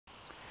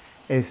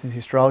This is the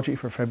Astrology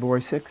for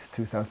February 6,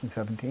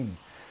 2017.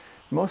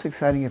 The most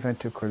exciting event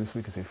to occur this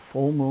week is a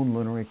full moon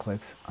lunar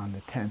eclipse on the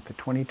 10th at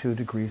 22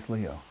 degrees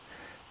Leo.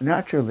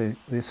 Naturally,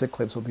 this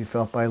eclipse will be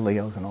felt by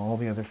Leos and all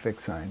the other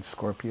fixed signs,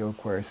 Scorpio,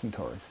 Aquarius, and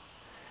Taurus.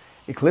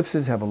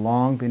 Eclipses have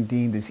long been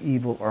deemed as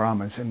evil or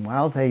ominous, and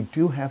while they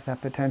do have that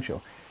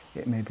potential,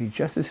 it may be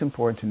just as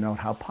important to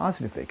note how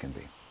positive they can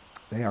be.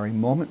 They are a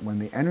moment when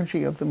the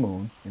energy of the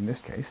moon, in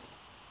this case,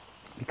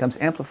 becomes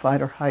amplified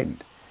or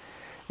heightened.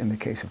 In the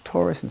case of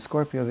Taurus and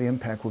Scorpio, the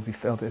impact will be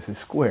felt as a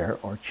square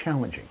or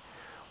challenging,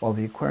 while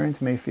the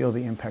Aquarians may feel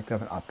the impact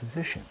of an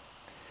opposition.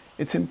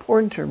 It's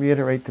important to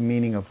reiterate the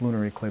meaning of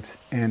lunar eclipse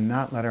and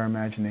not let our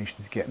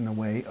imaginations get in the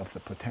way of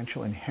the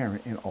potential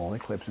inherent in all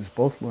eclipses,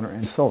 both lunar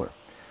and solar.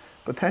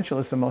 Potential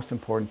is the most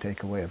important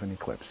takeaway of an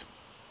eclipse.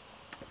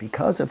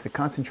 Because of the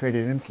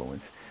concentrated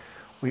influence,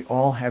 we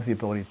all have the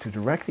ability to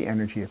direct the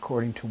energy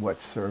according to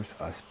what serves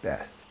us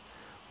best.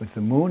 With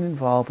the moon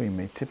involved, we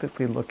may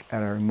typically look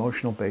at our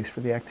emotional base for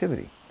the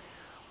activity.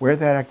 Where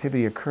that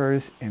activity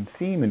occurs and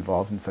theme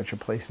involved in such a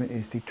placement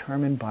is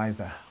determined by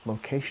the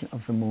location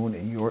of the moon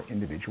in your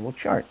individual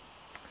chart.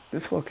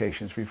 This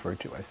location is referred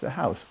to as the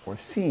house or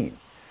scene.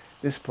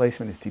 This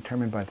placement is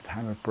determined by the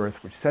time of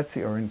birth, which sets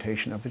the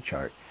orientation of the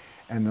chart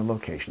and the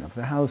location of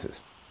the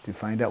houses. To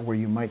find out where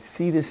you might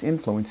see this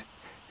influence,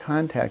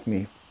 contact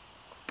me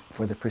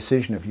for the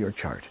precision of your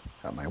chart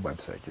at my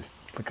website. Just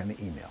click on the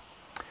email.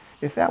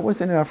 If that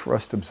wasn't enough for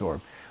us to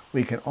absorb,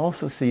 we can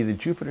also see the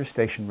Jupiter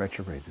station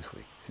retrograde this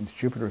week. Since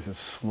Jupiter is a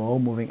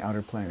slow-moving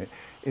outer planet,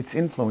 its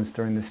influence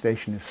during the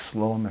station is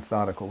slow and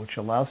methodical, which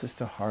allows us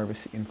to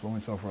harvest the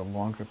influence over a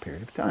longer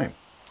period of time.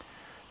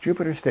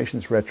 Jupiter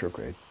station's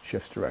retrograde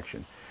shifts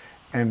direction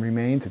and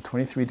remains at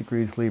 23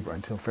 degrees Libra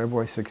until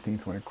February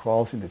 16th when it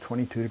crawls into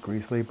 22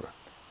 degrees Libra.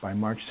 By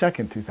March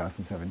 2nd,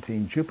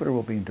 2017, Jupiter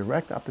will be in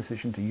direct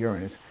opposition to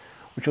Uranus,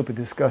 which will be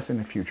discussed in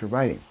a future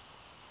writing.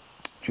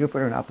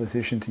 Jupiter in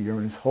opposition to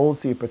Uranus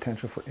holds the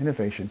potential for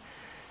innovation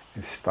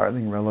and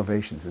startling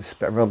revelations,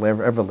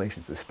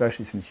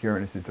 especially since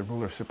Uranus is the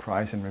ruler of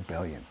surprise and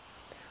rebellion.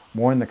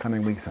 More in the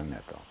coming weeks on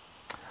that,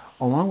 though.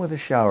 Along with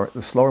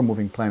the slower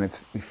moving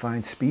planets, we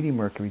find speedy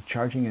Mercury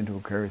charging into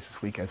Aquarius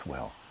this week as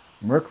well.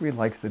 Mercury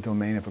likes the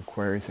domain of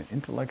Aquarius, an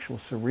intellectual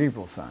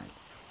cerebral sign.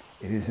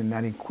 It is in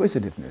that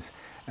inquisitiveness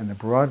and the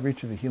broad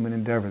reach of the human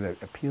endeavor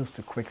that appeals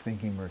to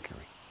quick-thinking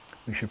Mercury.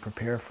 We should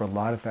prepare for a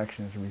lot of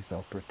action as a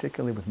result,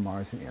 particularly with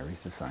Mars in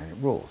Aries, the sign it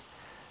rules.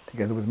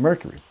 Together with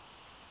Mercury,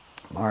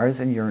 Mars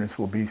and Uranus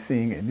will be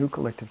seeing a new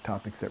collective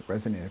topics that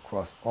resonate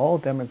across all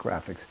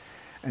demographics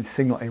and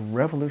signal a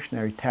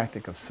revolutionary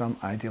tactic of some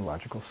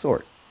ideological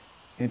sort.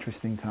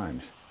 Interesting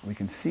times. We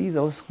can see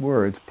those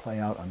words play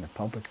out on the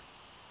public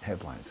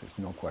headlines. There's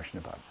no question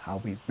about it.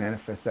 How we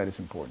manifest that is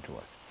important to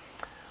us.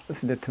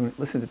 Listen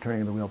to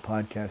Turning of the Wheel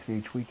podcast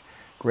each week.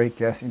 Great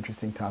guests,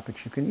 interesting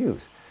topics you can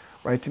use.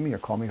 Write to me or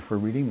call me for a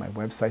reading. My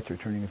websites are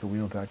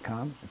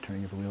turningofthewheel.com and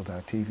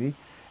turningofthewheel.tv.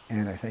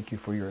 And I thank you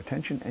for your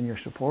attention and your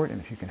support. And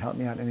if you can help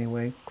me out in any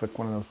way, click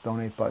one of those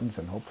donate buttons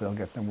and hopefully I'll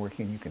get them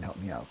working and you can help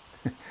me out.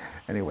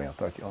 Anyway, I'll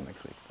talk to you all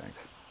next week.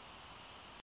 Thanks.